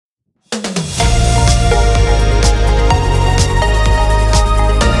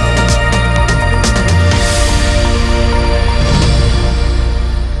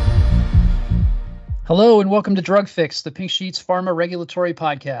Hello and welcome to Drug Fix, the Pink Sheet's Pharma Regulatory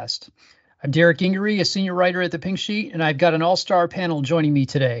Podcast. I'm Derek Gingery, a senior writer at the Pink Sheet, and I've got an all-star panel joining me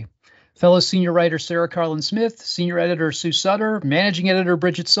today. Fellow senior writer Sarah Carlin-Smith, senior editor Sue Sutter, managing editor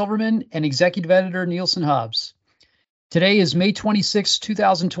Bridget Silverman, and executive editor Nielsen Hobbs. Today is May 26,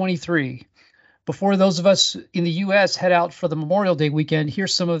 2023. Before those of us in the U.S. head out for the Memorial Day weekend,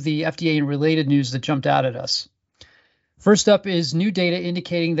 here's some of the FDA and related news that jumped out at us. First up is new data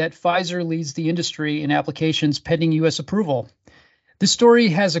indicating that Pfizer leads the industry in applications pending U.S. approval. This story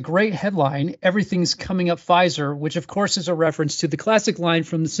has a great headline, Everything's Coming Up Pfizer, which of course is a reference to the classic line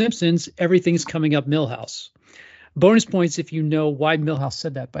from The Simpsons, Everything's Coming Up Milhouse. Bonus points if you know why Milhouse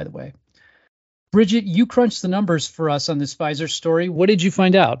said that, by the way. Bridget, you crunched the numbers for us on this Pfizer story. What did you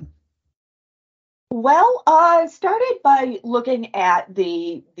find out? Well, I started by looking at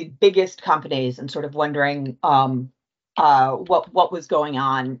the biggest companies and sort of wondering what was going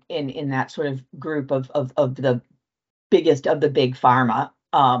on in that sort of group of the biggest of the big pharma.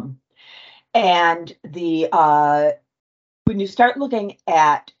 And when you start looking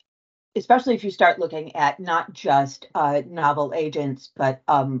at, especially if you start looking at not just novel agents, but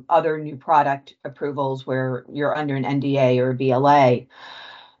other new product approvals where you're under an NDA or a BLA,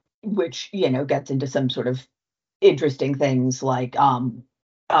 which, gets into some sort of interesting things like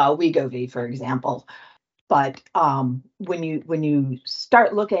Wegovy, for example. But when you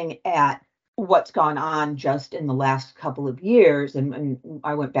start looking at what's gone on just in the last couple of years, and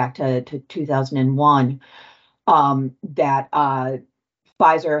I went back to 2001, that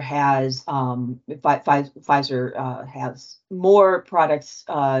Pfizer has more products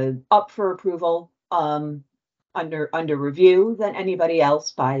up for approval under review than anybody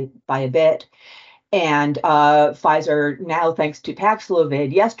else by a bit. And Pfizer now, thanks to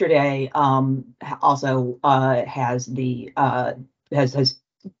Paxlovid yesterday, also has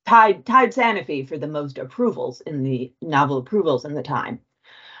tied Sanofi for the most approvals in the novel approvals in the time.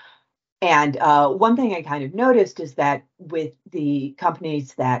 And one thing I kind of noticed is that with the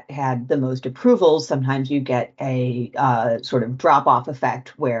companies that had the most approvals, sometimes you get a sort of drop-off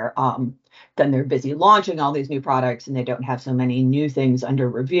effect where then they're busy launching all these new products and they don't have so many new things under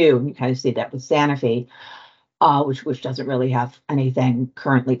review. And you kind of see that with Sanofi, which doesn't really have anything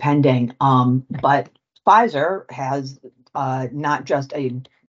currently pending. But Pfizer has not just a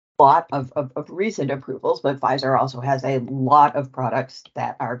lot of recent approvals, but Pfizer also has a lot of products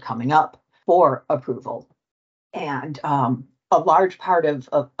that are coming up for approval. And a large part of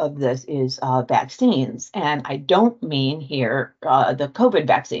this is vaccines. And I don't mean here the COVID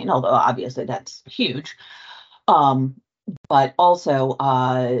vaccine, although obviously that's huge, but also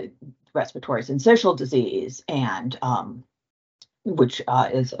respiratory syncytial disease, and which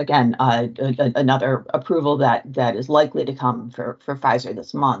is, again, another approval that is likely to come for Pfizer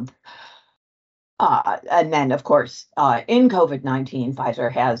this month. And then, of course, in COVID-19,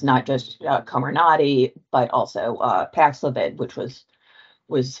 Pfizer has not just Comirnaty, but also Paxlovid, which was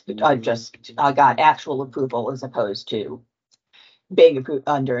just got actual approval as opposed to being approved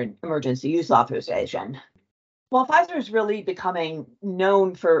under an emergency use authorization. While Pfizer is really becoming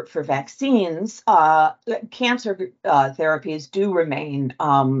known for vaccines, cancer therapies do remain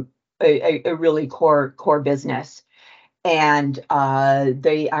a really core business. And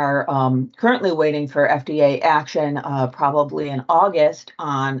they are currently waiting for FDA action, probably in August,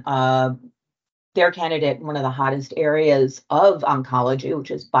 on their candidate in one of the hottest areas of oncology,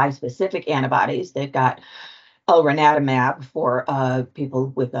 which is bispecific antibodies. They've got elranatamab for people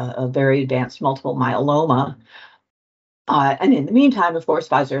with a very advanced multiple myeloma. And in the meantime, of course,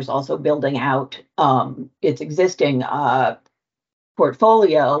 Pfizer is also building out its existing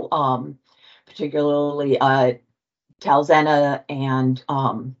portfolio, particularly Talzenna, and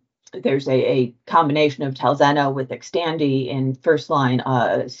there's a combination of Talzenna with Xtandi in first-line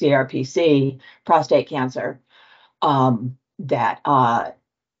CRPC, prostate cancer, that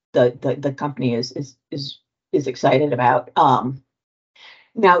the company is excited about.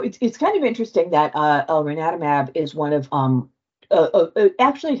 Now, it's kind of interesting that elranatamab is one of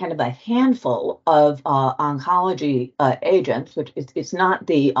actually kind of a handful of oncology agents, which it's not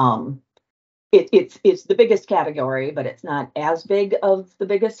the it's the biggest category, but it's not as big of the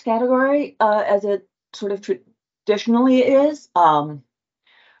biggest category as it sort of traditionally is.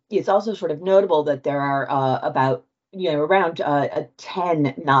 It's also sort of notable that there are about around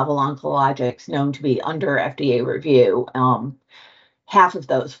 10 novel oncologics known to be under FDA review. Half of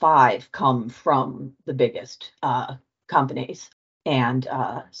those 5 come from the biggest companies. And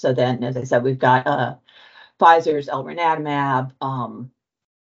so then, as I said, we've got Pfizer's elranatamab,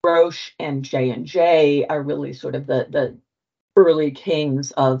 Roche and J&J are really sort of the early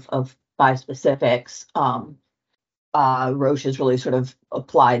kings of bispecifics. Roche has really sort of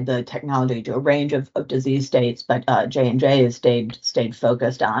applied the technology to a range of disease states, but J&J has stayed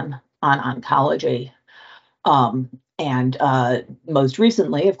focused on oncology. And most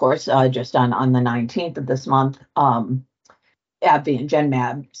recently, of course, just on the 19th of this month, AbbVie and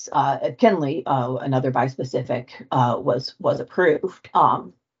Genmab's Epkinly, another bispecific, was approved.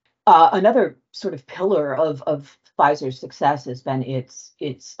 Another sort of pillar of Pfizer's success has been its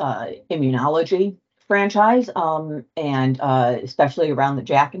immunology franchise, and especially around the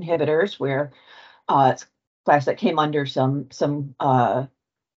JAK inhibitors, where it's a class that came under some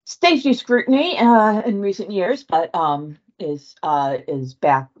safety scrutiny in recent years, but is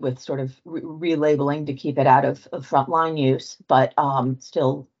back with sort of relabeling to keep it out of frontline use, but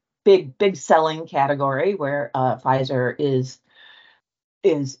still big selling category where Pfizer is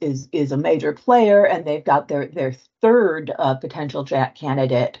a major player, and they've got their third potential JAK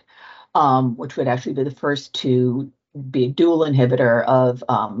candidate, which would actually be the first to be a dual inhibitor of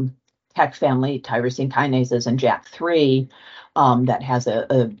TEC family tyrosine kinases and JAK3, that has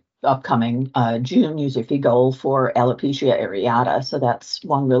a upcoming June user fee goal for alopecia areata. So that's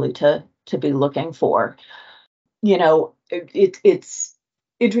one really to be looking for. It's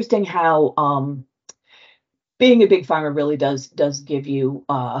interesting how being a big pharma really does give you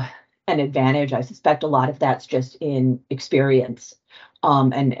an advantage. I suspect a lot of that's just in experience,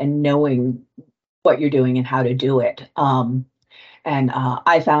 and knowing what you're doing and how to do it. And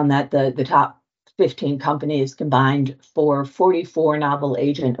I found that the top 15 companies combined for 44 novel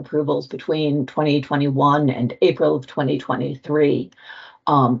agent approvals between 2021 and April of 2023.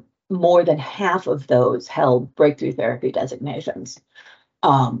 More than half of those held breakthrough therapy designations,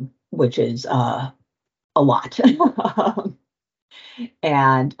 which is a lot.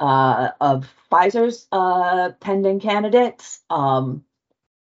 And of Pfizer's pending candidates, Pfizer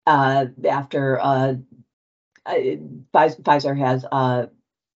has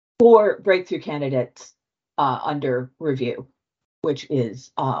 4 breakthrough candidates under review, which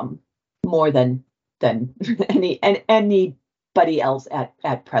is more than anybody else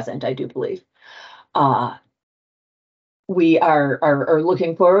at present, I do believe. We are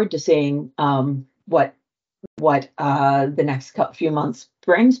looking forward to seeing what the next few months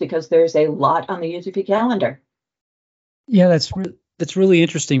brings, because there's a lot on the UZP calendar. Yeah, that's really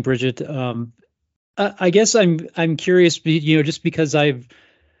interesting, Bridget. I guess I'm curious, just because I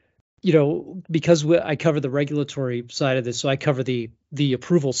cover the regulatory side of this, so I cover the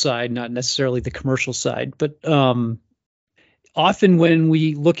approval side, not necessarily the commercial side. But often when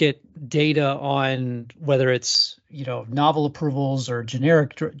we look at data on whether it's novel approvals or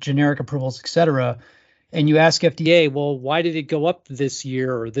generic approvals, et cetera, and you ask FDA, well, why did it go up this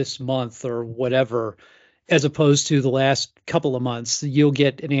year or this month or whatever, as opposed to the last couple of months, you'll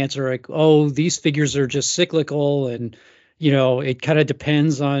get an answer like, oh, these figures are just cyclical, and it kind of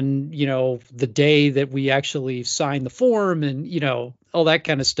depends on the day that we actually sign the form, and all that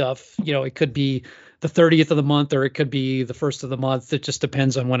kind of stuff. It could be the 30th of the month, or it could be the 1st of the month. It just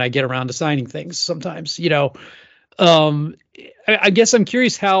depends on when I get around to signing things sometimes. I guess I'm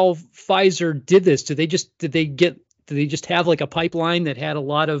curious how Pfizer did this. Did they just have like a pipeline that had a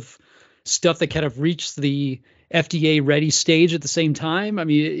lot of stuff that kind of reached the FDA ready stage at the same time? I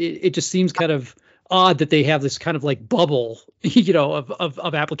mean, it just seems kind of odd that they have this kind of like bubble,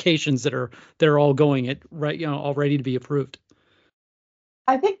 of applications that are all going at right, all ready to be approved.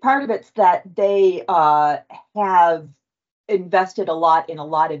 I think part of it's that they have invested a lot in a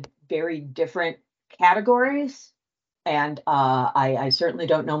lot of very different categories. And I certainly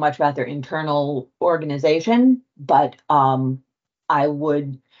don't know much about their internal organization, but I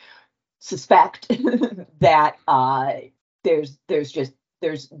would suspect that there's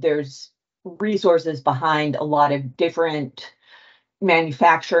resources behind a lot of different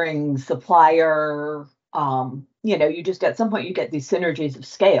manufacturing, supplier. You just at some point you get these synergies of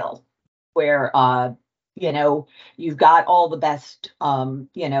scale where you've got all the best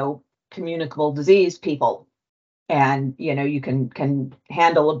communicable disease people, and you can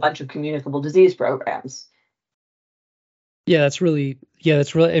handle a bunch of communicable disease programs. That's really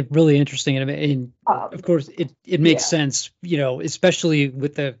interesting. And I mean, of course, it makes sense, especially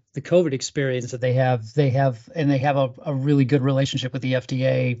with the COVID experience that they have a really good relationship with the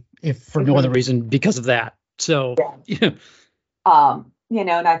FDA, if for no other reason because of that. So, and I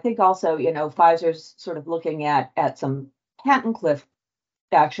think also, Pfizer's sort of looking at some patent cliff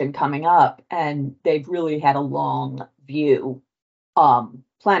action coming up, and they've really had a long view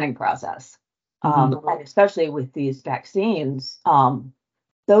planning process. And especially with these vaccines,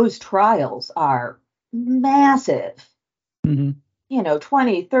 those trials are massive.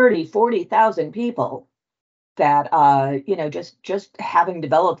 20, 30, 40,000 people that, just having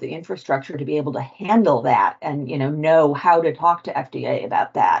developed the infrastructure to be able to handle that and, know how to talk to FDA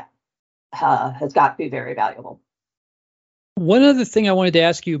about that has got to be very valuable. One other thing I wanted to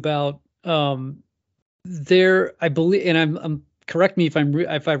ask you about, I believe, and I'm correct me if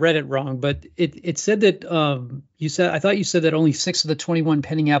I read it wrong, but it said that I thought you said that only 6 of the 21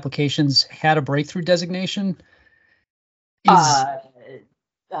 pending applications had a breakthrough designation. I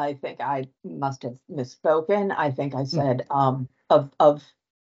think I must have misspoken. I think I said of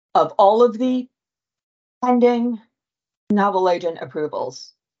all of the pending novel agent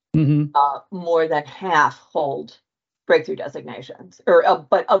approvals, more than half hold breakthrough designations,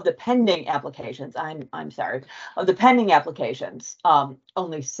 but of the pending applications, I'm sorry, of the pending applications,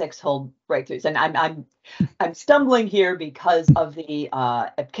 only 6 hold breakthroughs, and I'm stumbling here because of the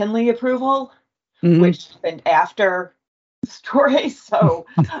Epkinly approval, which happened after the story. So,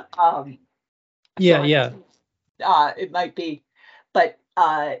 it might be, but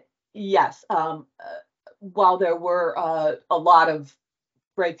yes, while there were a lot of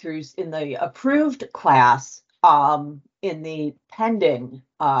breakthroughs in the approved class, in the pending,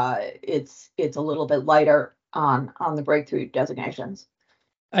 it's a little bit lighter on the breakthrough designations.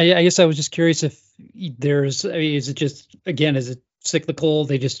 I guess I was just curious if is it just, again, is it cyclical?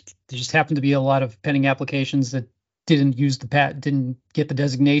 There just happen to be a lot of pending applications that didn't get the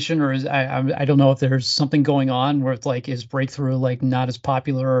designation, or I don't know if there's something going on where it's like, is breakthrough like not as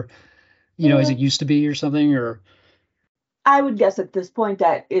popular, as it used to be or something, or? I would guess at this point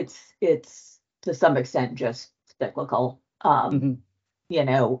that it's to some extent just cyclical. I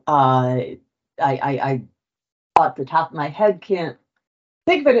off the top of my head can't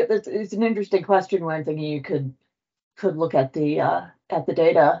think of it. It's an interesting question. One thing you could look at the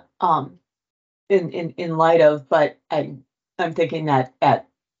data in light of, but I'm thinking that at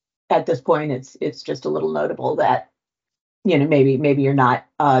this point it's just a little notable that maybe you're not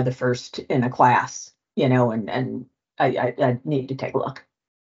the first in a class, and I need to take a look.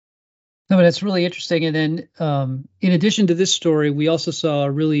 No, but that's really interesting. And then, in addition to this story, we also saw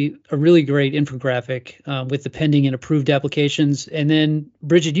a really great infographic with the pending and approved applications. And then,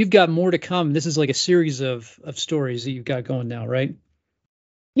 Bridget, you've got more to come. This is like a series of stories that you've got going now, right?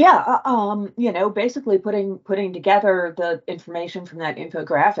 Yeah, basically putting together the information from that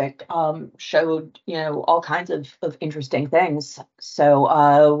infographic showed, all kinds of interesting things.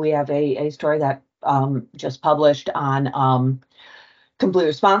 So we have a story that just published on complete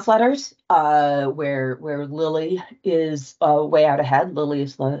response letters, where Lilly is way out ahead. Lilly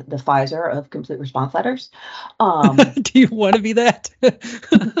is the Pfizer of complete response letters. Do you want to be that?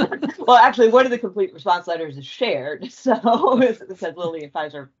 Well, actually, one of the complete response letters is shared, so it says Lilly and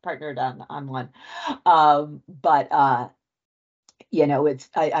Pfizer partnered on one. But it's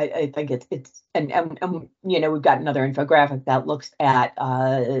I think it's and we've got another infographic that looks at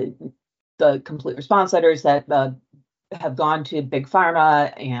the complete response letters that have gone to Big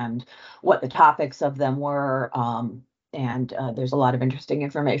Pharma and what the topics of them were. And there's a lot of interesting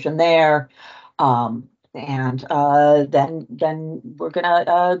information there. And then we're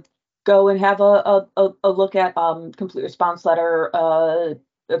gonna go and have a look at complete response letter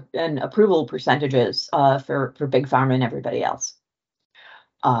and approval percentages for Big Pharma and everybody else.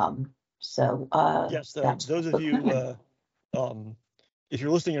 Yes, those of you, if you're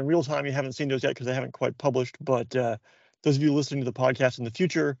listening in real time, you haven't seen those yet because they haven't quite published. But those of you listening to the podcast in the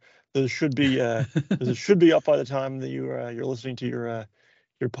future, those should be up by the time that you're listening to your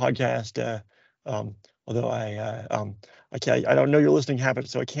podcast. Although I don't know your listening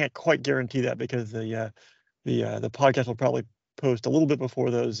habits, so I can't quite guarantee that because the podcast will probably post a little bit before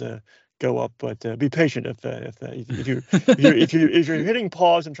those go up. But be patient if you're hitting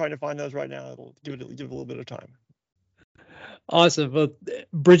pause and trying to find those right now, it'll give it a little bit of time. Awesome. Well,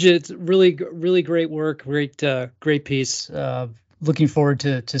 Bridget, it's really great work. Great piece. Looking forward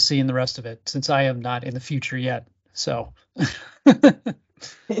to seeing the rest of it, since I am not in the future yet. So.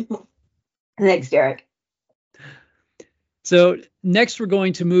 Thanks, Derek. So next, we're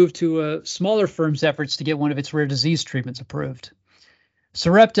going to move to a smaller firm's efforts to get one of its rare disease treatments approved.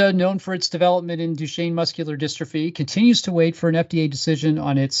 Sarepta, known for its development in Duchenne muscular dystrophy, continues to wait for an FDA decision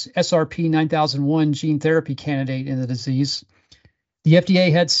on its SRP 9001 gene therapy candidate in the disease. The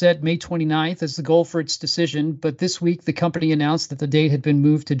FDA had set May 29th as the goal for its decision, but this week the company announced that the date had been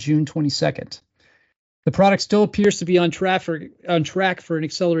moved to June 22nd. The product still appears to be on track for an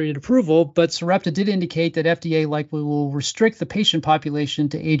accelerated approval, but Sarepta did indicate that FDA likely will restrict the patient population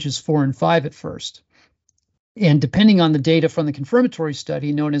to ages 4 and 5 at first. And depending on the data from the confirmatory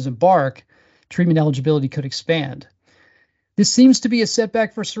study known as EMBARK, treatment eligibility could expand. This seems to be a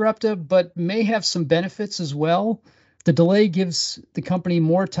setback for Sarepta, but may have some benefits as well. The delay gives the company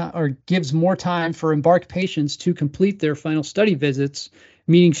more time, or gives more time for embarked patients to complete their final study visits,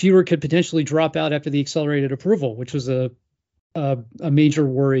 meaning fewer could potentially drop out after the accelerated approval, which was a major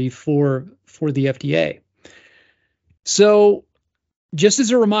worry for the FDA. So, just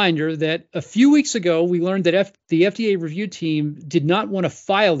as a reminder that a few weeks ago, we learned that the FDA review team did not want to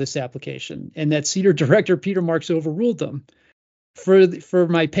file this application, and that Senior Director Peter Marks overruled them. For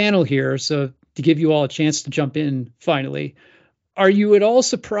my panel here, so to give you all a chance to jump in finally, are you at all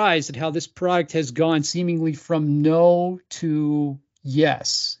surprised at how this product has gone seemingly from no to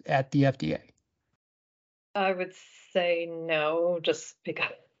yes at the FDA? I would say no, just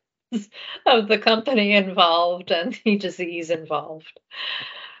because of the company involved and the disease involved.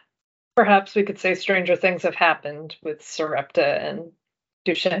 Perhaps we could say stranger things have happened with Sarepta and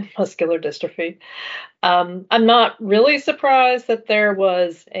Duchenne muscular dystrophy. I'm not really surprised that there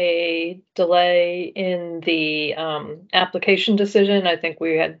was a delay in the application decision. I think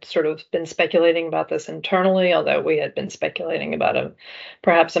we had sort of been speculating about this internally, although we had been speculating about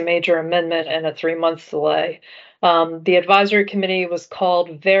perhaps a major amendment and a 3-month delay. The advisory committee was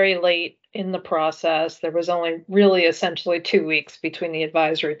called very late in the process. There was only really essentially 2 weeks between the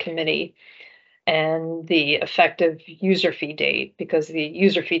advisory committee and the effective user fee date, because the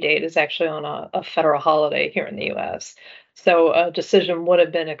user fee date is actually on a federal holiday here in the US. So a decision would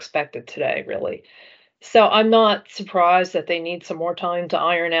have been expected today, really. So I'm not surprised that they need some more time to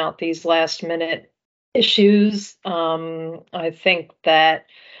iron out these last minute issues. I think that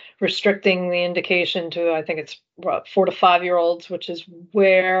restricting the indication to, I think it's 4 to 5 year olds, which is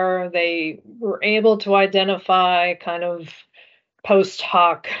where they were able to identify kind of post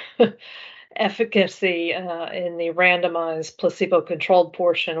hoc efficacy in the randomized placebo-controlled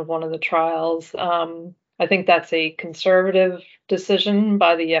portion of one of the trials. I think that's a conservative decision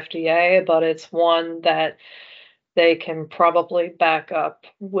by the FDA, but it's one that they can probably back up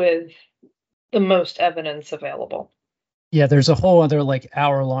with the most evidence available. Yeah, there's a whole other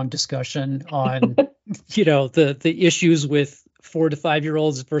hour-long discussion on the issues with 4 to 5 year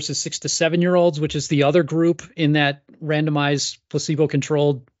olds versus 6 to 7 year olds, which is the other group in that randomized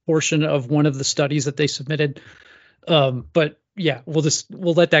placebo-controlled portion of one of the studies that they submitted. But yeah,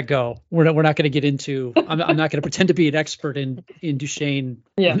 we'll let that go. We're not going to get into. I'm not going to pretend to be an expert in Duchenne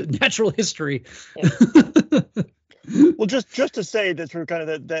natural history. Yeah. Well, just to say that sort of kind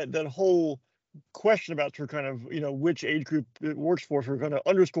of that whole question about sort of kind of which age group it works for sort of kind of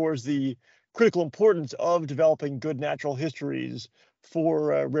underscores the critical importance of developing good natural histories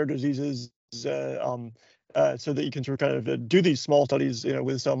for rare diseases, so that you can sort of kind of do these small studies,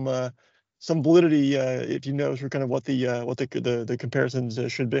 with some validity, if sort of kind of what the comparisons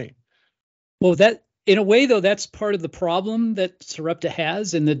should be. Well, that in a way though, that's part of the problem that Sarepta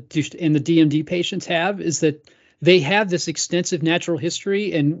has and the DMD patients have, is that they have this extensive natural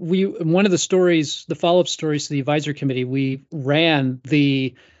history. And one of the stories, the follow-up stories to the advisory committee, we ran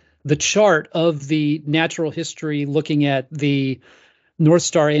the chart of the natural history looking at the North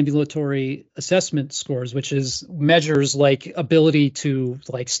Star ambulatory assessment scores, which measures ability to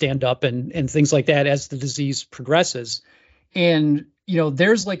stand up and things like that as the disease progresses. And,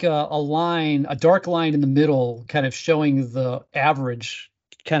 there's a dark line in the middle kind of showing the average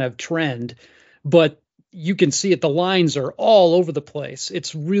kind of trend, but you can see it, the lines are all over the place.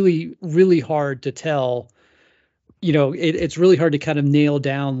 It's really, really hard to tell. It's really hard to kind of nail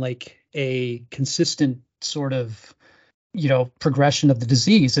down a consistent sort of, progression of the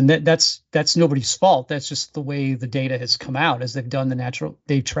disease. And that's nobody's fault. That's just the way the data has come out as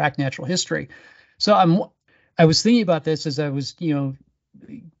they've tracked natural history. So I was thinking about this as I was,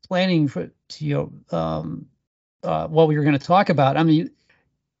 planning for, what we were going to talk about. I mean,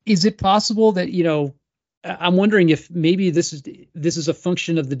 is it possible that, I'm wondering if maybe this is a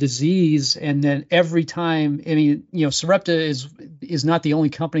function of the disease, and then every time, Sarepta is not the only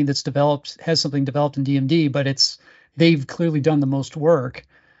company has something developed in DMD, but they've clearly done the most work.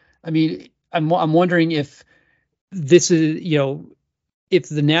 I mean, I'm wondering if this is, if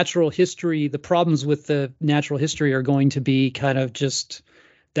the natural history, the problems with the natural history are going to be kind of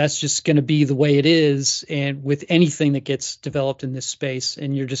that's just going to be the way it is, and with anything that gets developed in this space,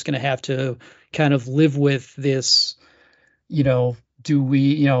 and you're just going to have to kind of live with this,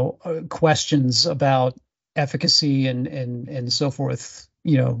 questions about efficacy and so forth,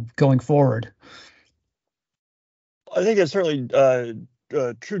 going forward. I think that's certainly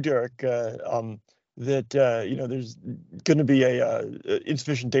true, Derek. That there's going to be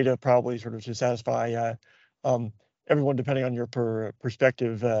insufficient data probably sort of to satisfy everyone, depending on your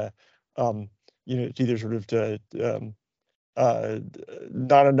perspective. It's either sort of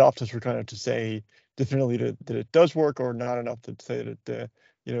not enough to sort of kind of to say definitively that it does work, or not enough to say that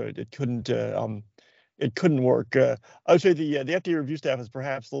it couldn't work. I would say the FDA review staff is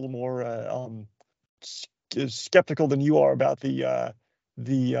perhaps a little more skeptical than you are about the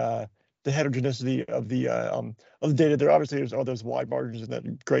heterogeneity of the data. There obviously there's all those wide margins in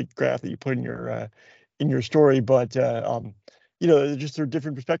that great graph that you put in your story, but just there are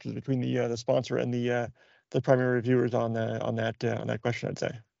different perspectives between the sponsor and the primary reviewers on that question, I'd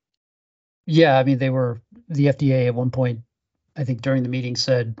say. Yeah, I mean, the FDA at one point, I think during the meeting,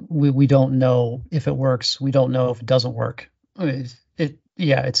 said we don't know if it works, we don't know if it doesn't work. I mean,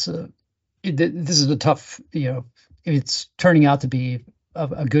 this is a tough, it's turning out to be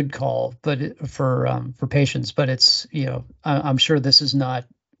a good call, but for patients, but it's I'm sure this is not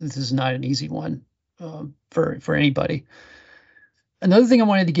an easy one for anybody. Another thing I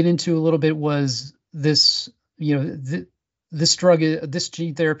wanted to get into a little bit was this, this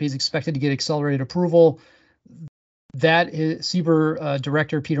gene therapy is expected to get accelerated approval. That CBER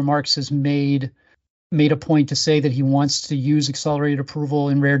director Peter Marks has made a point to say that he wants to use accelerated approval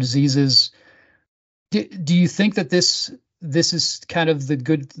in rare diseases. Do you think that this is kind of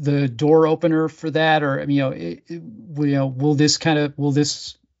the door opener for that, or will this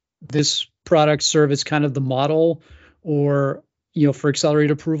product serve as kind of the model, or for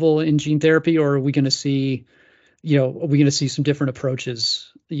accelerated approval in gene therapy, or are we going to see some different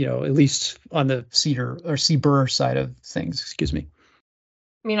approaches, at least on the CBER side of things? Excuse me.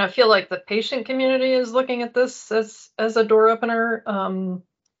 I mean, I feel like the patient community is looking at this as a door opener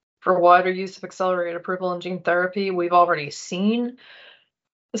for wider use of accelerated approval in gene therapy. We've already seen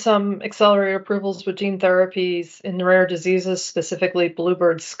some accelerated approvals with gene therapies in rare diseases, specifically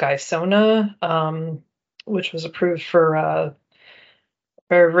Bluebird Skysona, which was approved for a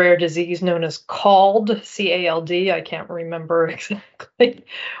rare disease known as CALD, C-A-L-D. I can't remember exactly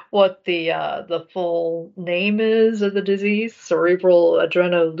what the full name is of the disease, cerebral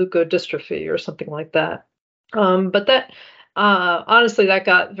adrenoleukodystrophy or something like that. But that honestly, that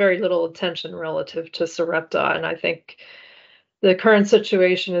got very little attention relative to Sarepta, and I think the current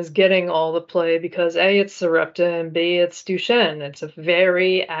situation is getting all the play because A, it's Sarepta, and B, it's Duchenne. It's a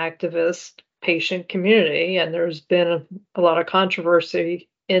very activist patient community, and there's been a lot of controversy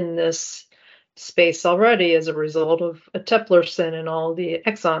in this space already as a result of eteplirsen and all the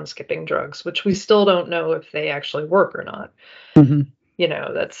exon skipping drugs, which we still don't know if they actually work or not. Mm-hmm.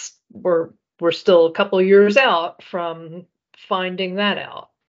 We're still a couple of years out from finding that out.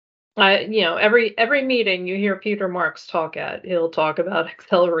 Every meeting you hear Peter Marks he'll talk about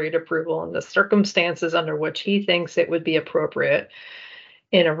accelerated approval and the circumstances under which he thinks it would be appropriate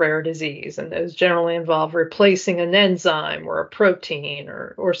in a rare disease, and those generally involve replacing an enzyme or a protein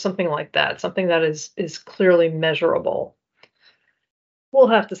or something like that, something that is clearly measurable. We'll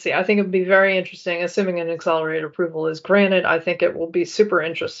have to see. I think it would be very interesting, assuming an accelerated approval is granted. I think it will be super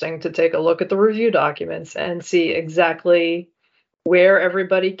interesting to take a look at the review documents and see exactly where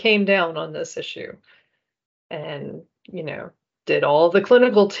everybody came down on this issue. And, did all the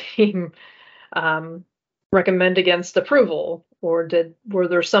clinical team recommend against approval, or were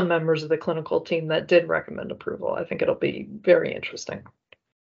there some members of the clinical team that did recommend approval? I think it'll be very interesting.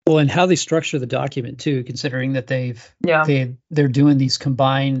 Well, and how they structure the document too, considering that they're doing these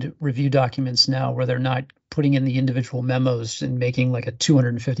combined review documents now, where they're not putting in the individual memos and making like a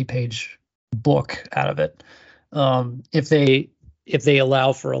 250-page book out of it. If they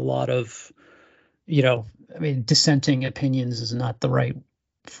allow for a lot of, dissenting opinions is not the right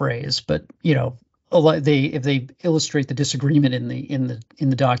phrase, but if they illustrate the disagreement in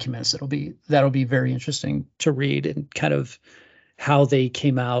the documents, that'll be very interesting to read, and kind of how they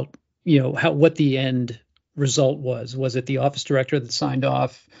came out, what the end result was. Was it the office director that signed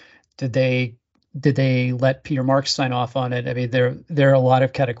off? Did they let Peter Marks sign off on it? I mean, there are a lot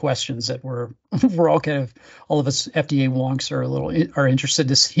of kind of questions that we're all of us FDA wonks are interested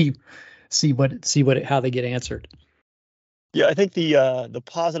to see how they get answered. Yeah, I think the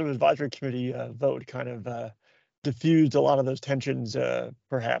positive advisory committee vote kind of diffused a lot of those tensions.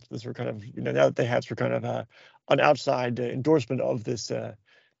 Perhaps this were kind of now that they have kind of an outside endorsement of this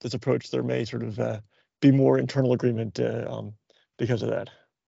approach, there may sort of be more internal agreement because of that.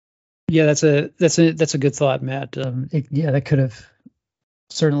 Yeah, that's a good thought, Matt. That could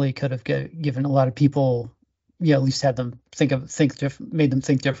have given a lot of people, at least had them made them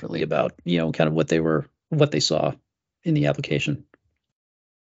think differently about kind of what they saw in the application.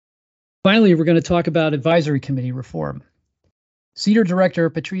 Finally, we're going to talk about advisory committee reform. CDER Director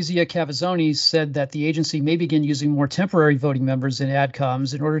Patrizia Cavazzoni said that the agency may begin using more temporary voting members in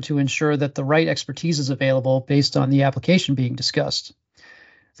Adcoms in order to ensure that the right expertise is available based on the application being discussed.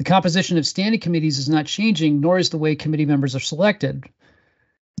 The composition of standing committees is not changing, nor is the way committee members are selected.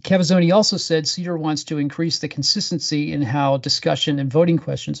 Cavazzoni also said CDER wants to increase the consistency in how discussion and voting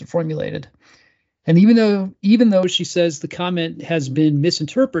questions are formulated. And even though she says the comment has been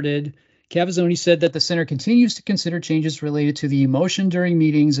misinterpreted, Cavazzoni said that the center continues to consider changes related to the emotion during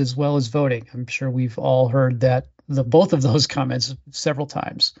meetings as well as voting. I'm sure we've all heard that both of those comments several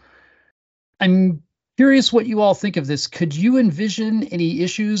times. I'm curious what you all think of this. Could you envision any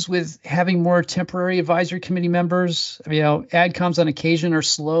issues with having more temporary advisory committee members? I mean, adcoms on occasion are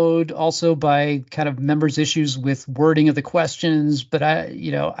slowed also by kind of members' issues with wording of the questions, but I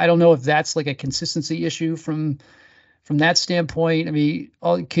don't know if that's like a consistency issue from that standpoint. I mean,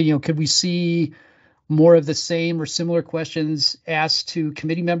 could we see more of the same or similar questions asked to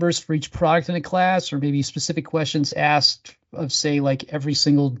committee members for each product in a class, or maybe specific questions asked of, say, like every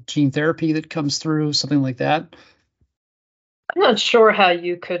single gene therapy that comes through, something like that? I'm not sure how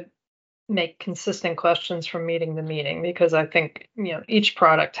you could make consistent questions from meeting to meeting, because I think, each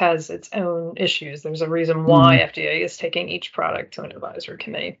product has its own issues. There's a reason why FDA is taking each product to an advisory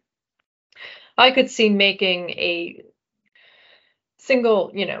committee. I could see making a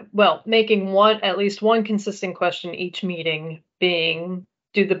single, making at least one consistent question each meeting being,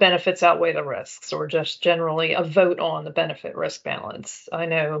 do the benefits outweigh the risks, or just generally a vote on the benefit risk balance. I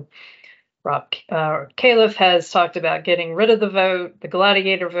know Rob Califf has talked about getting rid of the vote, the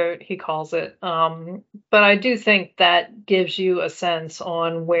gladiator vote, he calls it. But I do think that gives you a sense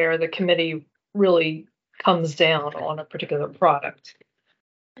on where the committee really comes down on a particular product.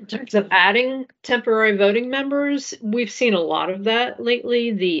 In terms of adding temporary voting members, we've seen a lot of that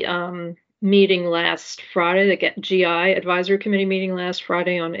lately. The meeting last Friday, the GI Advisory Committee meeting last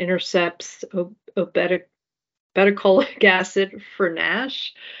Friday on intercepts obeticholic acid for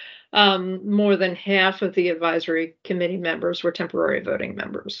NASH, more than half of the advisory committee members were temporary voting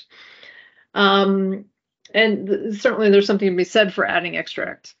members. And certainly there's something to be said for adding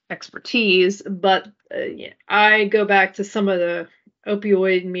extra expertise, but I go back to some of the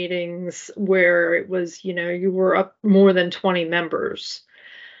opioid meetings where it was, you were up more than 20 members.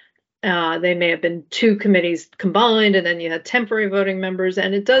 They may have been two committees combined, and then you had temporary voting members,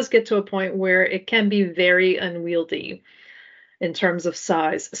 and it does get to a point where it can be very unwieldy in terms of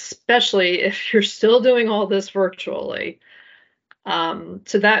size, especially if you're still doing all this virtually.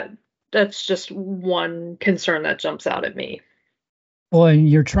 So that's just one concern that jumps out at me. Well, and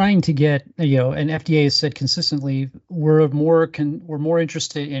you're trying to get, and FDA has said consistently, we're more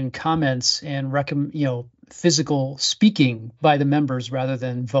interested in comments and physical speaking by the members rather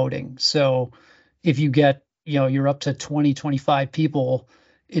than voting. So if you get, you're up to 20, 25 people,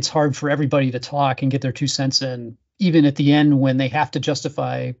 it's hard for everybody to talk and get their 2 cents in, even at the end when they have to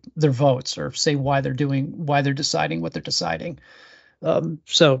justify their votes or say why they're deciding what they're deciding.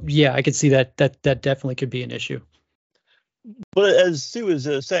 So yeah, I could see that definitely could be an issue. But as Sue is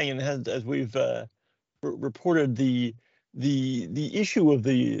saying, and as we've reported, the issue of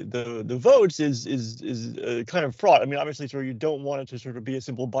the votes is kind of fraught. I mean, obviously, sort of you don't want it to sort of be a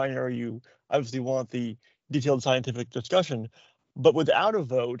simple binary. You obviously want the detailed scientific discussion, but without a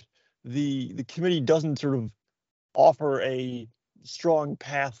vote, the committee doesn't sort of offer a strong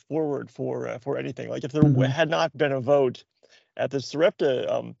path forward for anything. Like if there had not been a vote at the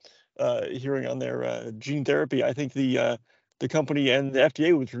Sarepta hearing on their gene therapy, I think the company and the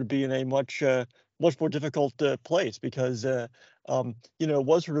FDA would sort of be in a much more difficult place, because it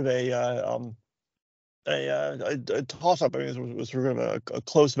was sort of a toss-up. I mean, it was sort of a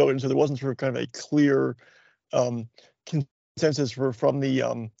close vote, and so there wasn't sort of kind of a clear consensus from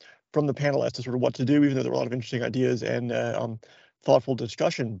the panel as to sort of what to do, even though there were a lot of interesting ideas and thoughtful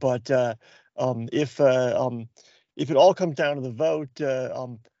discussion. But if it all comes down to the vote,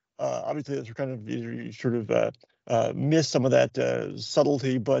 obviously that's kind of you sort of miss some of that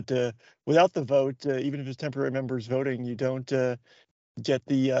subtlety. But without the vote, even if it's temporary members voting, you don't get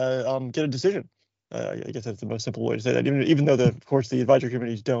a decision. I guess that's the most simple way to say that. Even though of course the advisory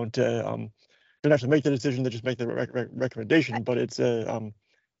committees don't have to make the decision; they just make the recommendation. But it's a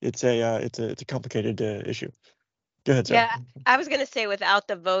complicated issue. Go ahead, Sarah. Yeah, I was going to say, without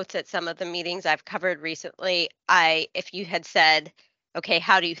the votes at some of the meetings I've covered recently, if you had said, okay,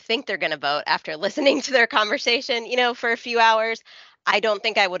 how do you think they're going to vote after listening to their conversation, for a few hours, I don't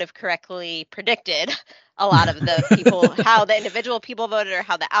think I would have correctly predicted a lot of the people, how the individual people voted or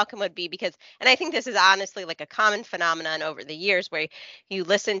how the outcome would be, because, and I think this is honestly like a common phenomenon over the years where you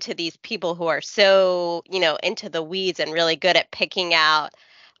listen to these people who are so, into the weeds and really good at picking out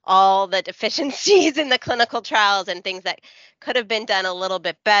all the deficiencies in the clinical trials and things that could have been done a little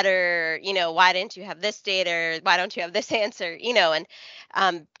bit better. Why didn't you have this data? Why don't you have this answer?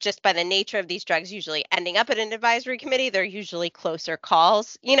 And just by the nature of these drugs usually ending up at an advisory committee, they're usually closer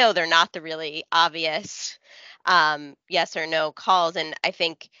calls. They're not the really obvious yes or no calls. And I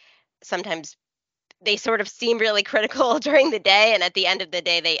think sometimes they sort of seem really critical during the day, and at the end of the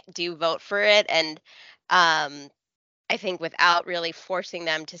day, they do vote for it. And I think without really forcing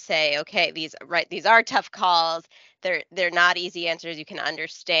them to say, okay, these are tough calls. They're not easy answers. You can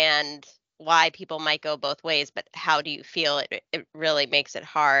understand why people might go both ways, but how do you feel? It really makes it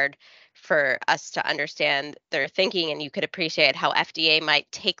hard for us to understand their thinking, and you could appreciate how FDA might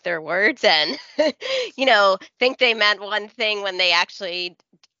take their words and, think they meant one thing when they actually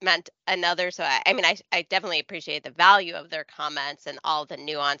meant another. So I definitely appreciate the value of their comments and all the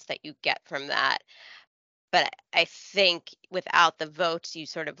nuance that you get from that. But I think without the votes, you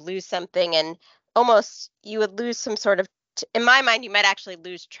sort of lose something, and almost you would lose some sort of, in my mind, you might actually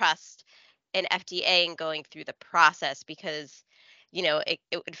lose trust in FDA and going through the process, because, it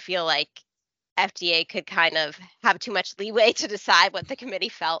would feel like FDA could kind of have too much leeway to decide what the committee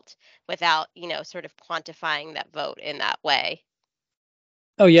felt without, sort of quantifying that vote in that way.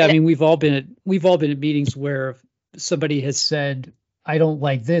 Oh yeah, I mean, we've all been at meetings where somebody has said, I don't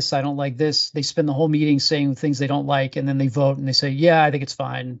like this, I don't like this. They spend the whole meeting saying things they don't like, and then they vote and they say, yeah, I think it's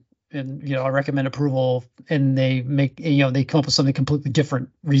fine, and I recommend approval, and they make they come up with something completely different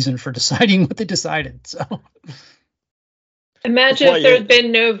reason for deciding what they decided. So imagine if there had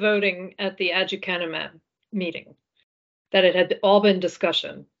been no voting at the aducanumab meeting, that it had all been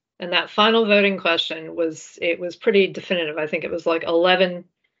discussion, and that final voting question was pretty definitive. I think it was like 11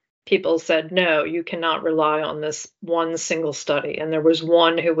 people said, no, you cannot rely on this one single study. And there was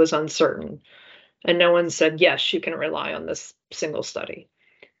one who was uncertain. And no one said, yes, you can rely on this single study.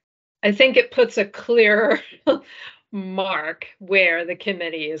 I think it puts a clear mark where the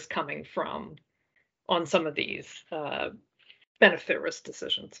committee is coming from on some of these benefit risk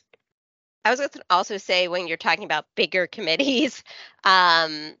decisions. I was going to also say, when you're talking about bigger committees,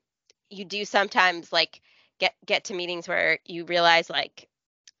 you do sometimes get to meetings where you realize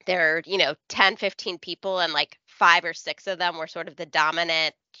there are, 10, 15 people, and 5 or 6 of them were sort of the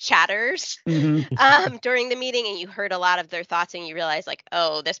dominant chatters during the meeting, and you heard a lot of their thoughts, and you realize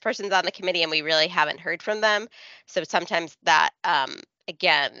oh, this person's on the committee and we really haven't heard from them. So sometimes that,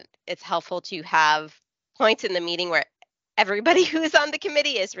 again, it's helpful to have points in the meeting where everybody who's on the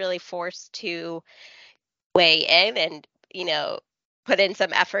committee is really forced to weigh in and, put in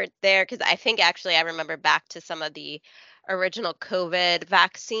some effort there. Because I think actually I remember back to some of the original COVID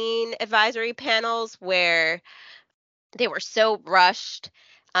vaccine advisory panels where they were so rushed.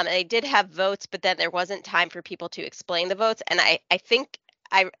 And they did have votes, but then there wasn't time for people to explain the votes. And I think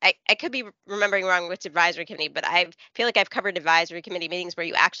I could be remembering wrong which advisory committee, but I feel like I've covered advisory committee meetings where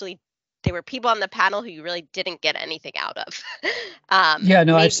there were people on the panel who you really didn't get anything out of.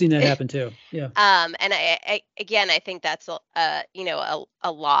 I've seen that happen too. Yeah. And I think that's a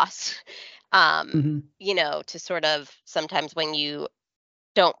loss. To sort of sometimes when you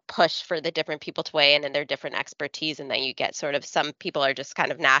don't push for the different people to weigh in and their different expertise, and then you get sort of some people are just kind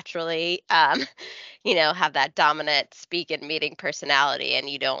of naturally, have that dominant speak and meeting personality, and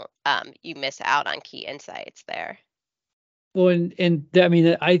you don't, you miss out on key insights there. Well, and I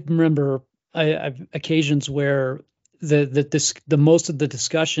mean, I remember I've occasions where the most of the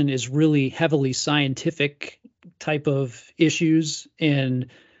discussion is really heavily scientific type of issues, and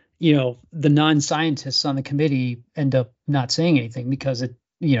the non-scientists on the committee end up not saying anything because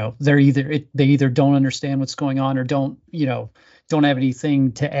they either don't understand what's going on or don't have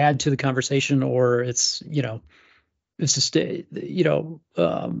anything to add to the conversation, or it's just just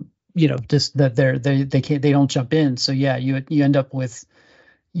that they don't jump in. So yeah, you end up with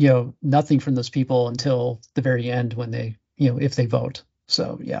nothing from those people until the very end when they if they vote.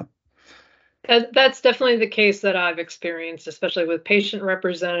 So yeah. That's definitely the case that I've experienced, especially with patient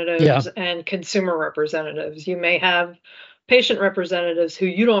representatives and consumer representatives. You may have patient representatives who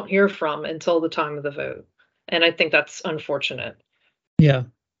you don't hear from until the time of the vote. And I think that's unfortunate. Yeah.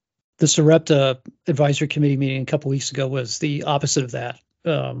 The Sarepta advisory committee meeting a couple weeks ago was the opposite of that,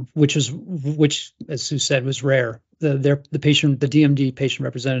 which, as Sue said, was rare. The DMD patient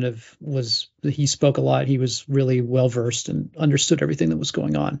representative he spoke a lot. He was really well versed and understood everything that was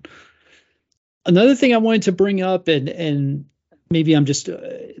going on. Another thing I wanted to bring up, and maybe I'm just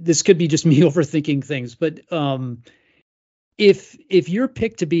this could be just me overthinking things, but if you're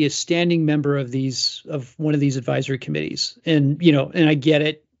picked to be a standing member of one of these advisory committees, and and I get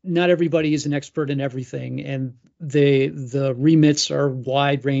it, not everybody is an expert in everything, and the remits are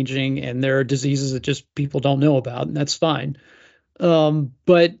wide ranging, and there are diseases that just people don't know about, and that's fine.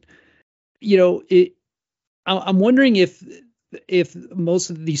 But I'm wondering if most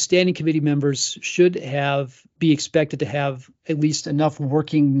of these standing committee members should be expected to have at least enough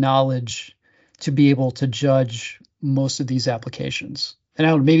working knowledge to be able to judge most of these applications. And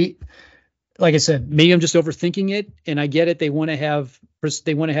I don't, maybe, like I said, maybe I'm just overthinking it, and I get it. They want to have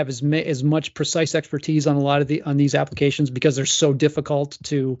as much precise expertise on on these applications because they're so difficult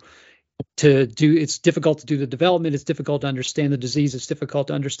to do. It's difficult to do the development. It's difficult to understand the disease. It's difficult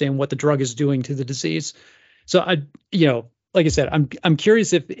to understand what the drug is doing to the disease. So like I said, I'm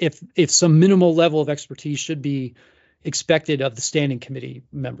curious if some minimal level of expertise should be expected of the standing committee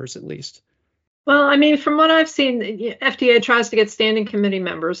members at least. Well, I mean, from what I've seen, FDA tries to get standing committee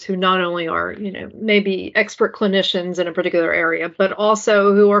members who not only are, maybe expert clinicians in a particular area, but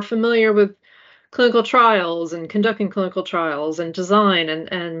also who are familiar with clinical trials and conducting clinical trials and design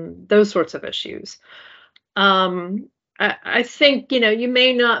and those sorts of issues. I think, you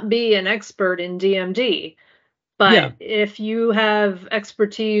may not be an expert in DMD, but if you have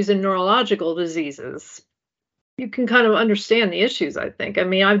expertise in neurological diseases, you can kind of understand the issues, I think. I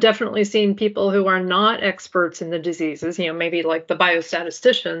mean, I've definitely seen people who are not experts in the diseases, maybe like the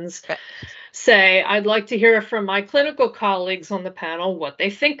biostatisticians, say, I'd like to hear from my clinical colleagues on the panel what they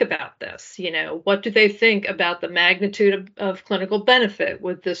think about this. What do they think about the magnitude of clinical benefit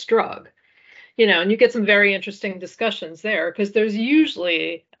with this drug? And you get some very interesting discussions there because there's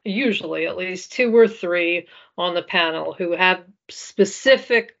usually at least 2 or 3 on the panel who have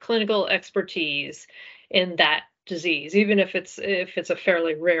specific clinical expertise in that disease, even if it's a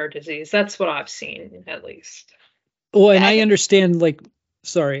fairly rare disease. That's what I've seen, at least. Well, and I understand,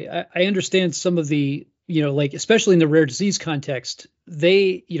 I understand some of the, especially in the rare disease context,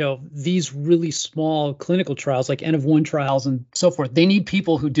 they, these really small clinical trials, like N of 1 trials and so forth, they need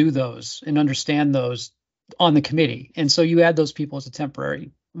people who do those and understand those on the committee. And so you add those people as a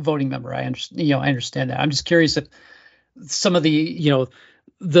temporary voting member. I understand that. I'm just curious if some of the,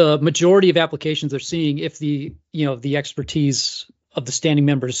 the majority of applications they're seeing, if the expertise of the standing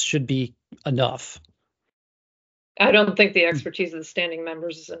members should be enough. I don't think the expertise of the standing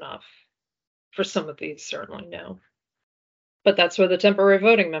members is enough for some of these, certainly no. But that's where the temporary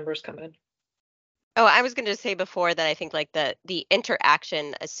voting members come in. Oh, I was going to say before that I think the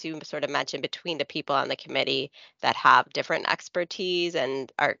interaction, as Sue sort of mentioned, between the people on the committee that have different expertise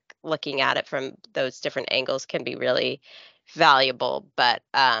and are looking at it from those different angles can be really valuable. But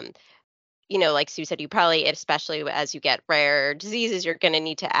like Sue said, you probably, especially as you get rare diseases, you're going to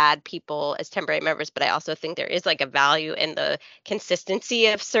need to add people as temporary members. But I also think there is a value in the consistency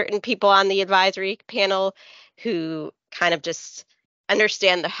of certain people on the advisory panel who kind of just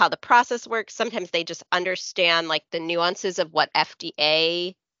understand how the process works. Sometimes they just understand the nuances of what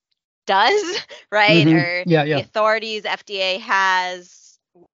FDA does, right? Mm-hmm. Or the authorities FDA has,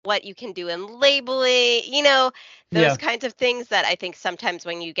 what you can do in labeling, those kinds of things that I think sometimes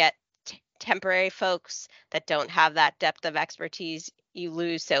when you get temporary folks that don't have that depth of expertise, you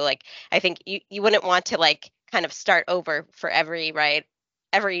lose. So I think you wouldn't want to kind of start over for every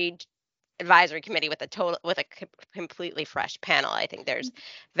advisory committee with a completely fresh panel. I think there's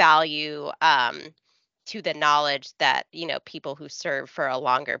value to the knowledge that people who serve for a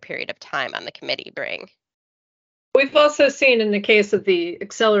longer period of time on the committee bring. We've also seen in the case of the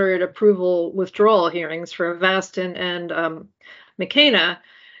accelerated approval withdrawal hearings for Avastin and Makena,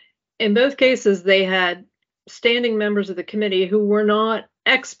 in both cases, they had standing members of the committee who were not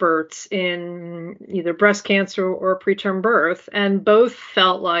experts in either breast cancer or preterm birth, and both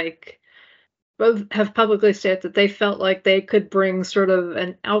have publicly stated that they felt like they could bring sort of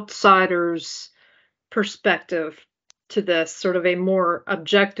an outsider's perspective to this, sort of a more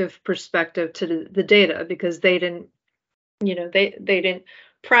objective perspective to the data, because they didn't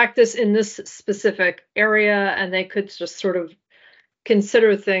practice in this specific area, and they could just sort of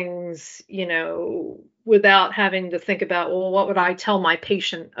consider things, without having to think about, well, what would I tell my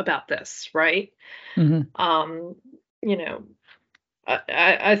patient about this, right? Mm-hmm.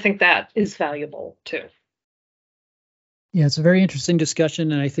 I think that is valuable too. Yeah, it's a very interesting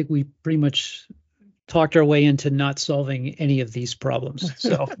discussion, and I think we pretty much talked our way into not solving any of these problems.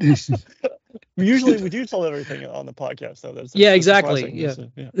 So usually we do solve everything on the podcast, though. That's exactly. Yeah.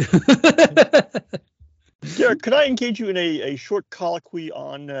 Derek, could I engage you in a short colloquy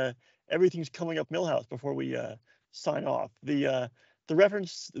on everything's coming up Millhouse before we sign off. The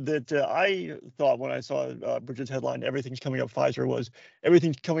reference that I thought when I saw Bridget's headline, "Everything's coming up Pfizer," was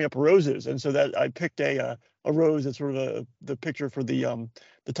 "Everything's coming up roses," and so that I picked a rose as sort of the picture for the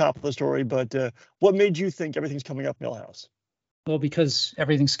top of the story. But what made you think everything's coming up Milhouse? Well, because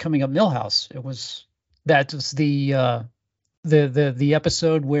everything's coming up Milhouse. That was the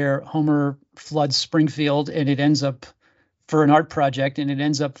episode where Homer floods Springfield, and it ends up for an art project, and it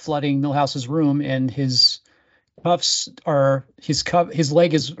ends up flooding Milhouse's room, and his cuffs are his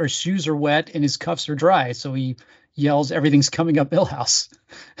leg is or shoes are wet, and his cuffs are dry. So he yells, "Everything's coming up Milhouse."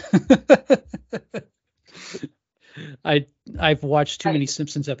 I've watched too many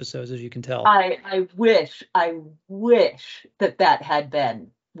Simpsons episodes, as you can tell. I wish that had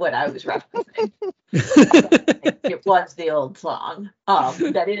been what I was referencing. It was the old song.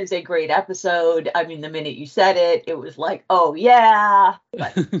 That is a great episode. I mean, the minute you said it, it was like, oh yeah.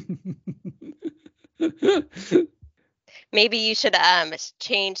 But maybe you should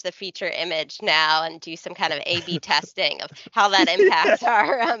change the feature image now and do some kind of A/B testing of how that impacts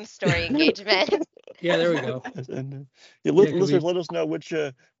our story engagement. Yeah, there we go. And listeners, let us know which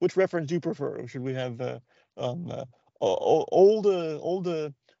reference you prefer. Should we have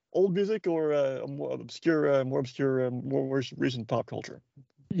old music or more obscure, more recent pop culture?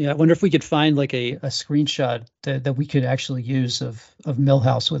 Yeah, I wonder if we could find like a screenshot that we could actually use of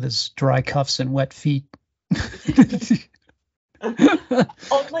Milhouse with his dry cuffs and wet feet.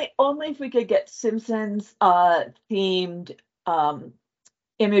 only if we could get Simpsons themed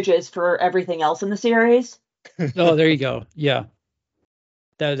images for everything else in the series. Oh, there you go. Yeah,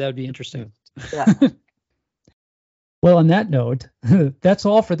 that would be interesting. Yeah. Well, on that note, that's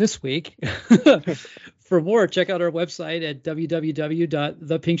all for this week. For more, check out our website at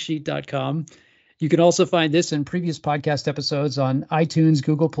www.thepinksheet.com. You can also find this and previous podcast episodes on iTunes,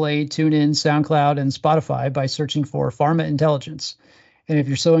 Google Play, TuneIn, SoundCloud, and Spotify by searching for Pharma Intelligence. And if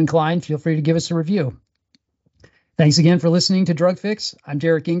you're so inclined, feel free to give us a review. Thanks again for listening to Drug Fix. I'm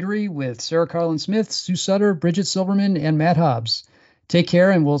Derek Gingery with Sarah Carlin Smith, Sue Sutter, Bridget Silverman, and Matt Hobbs. Take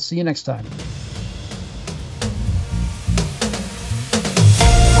care, and we'll see you next time.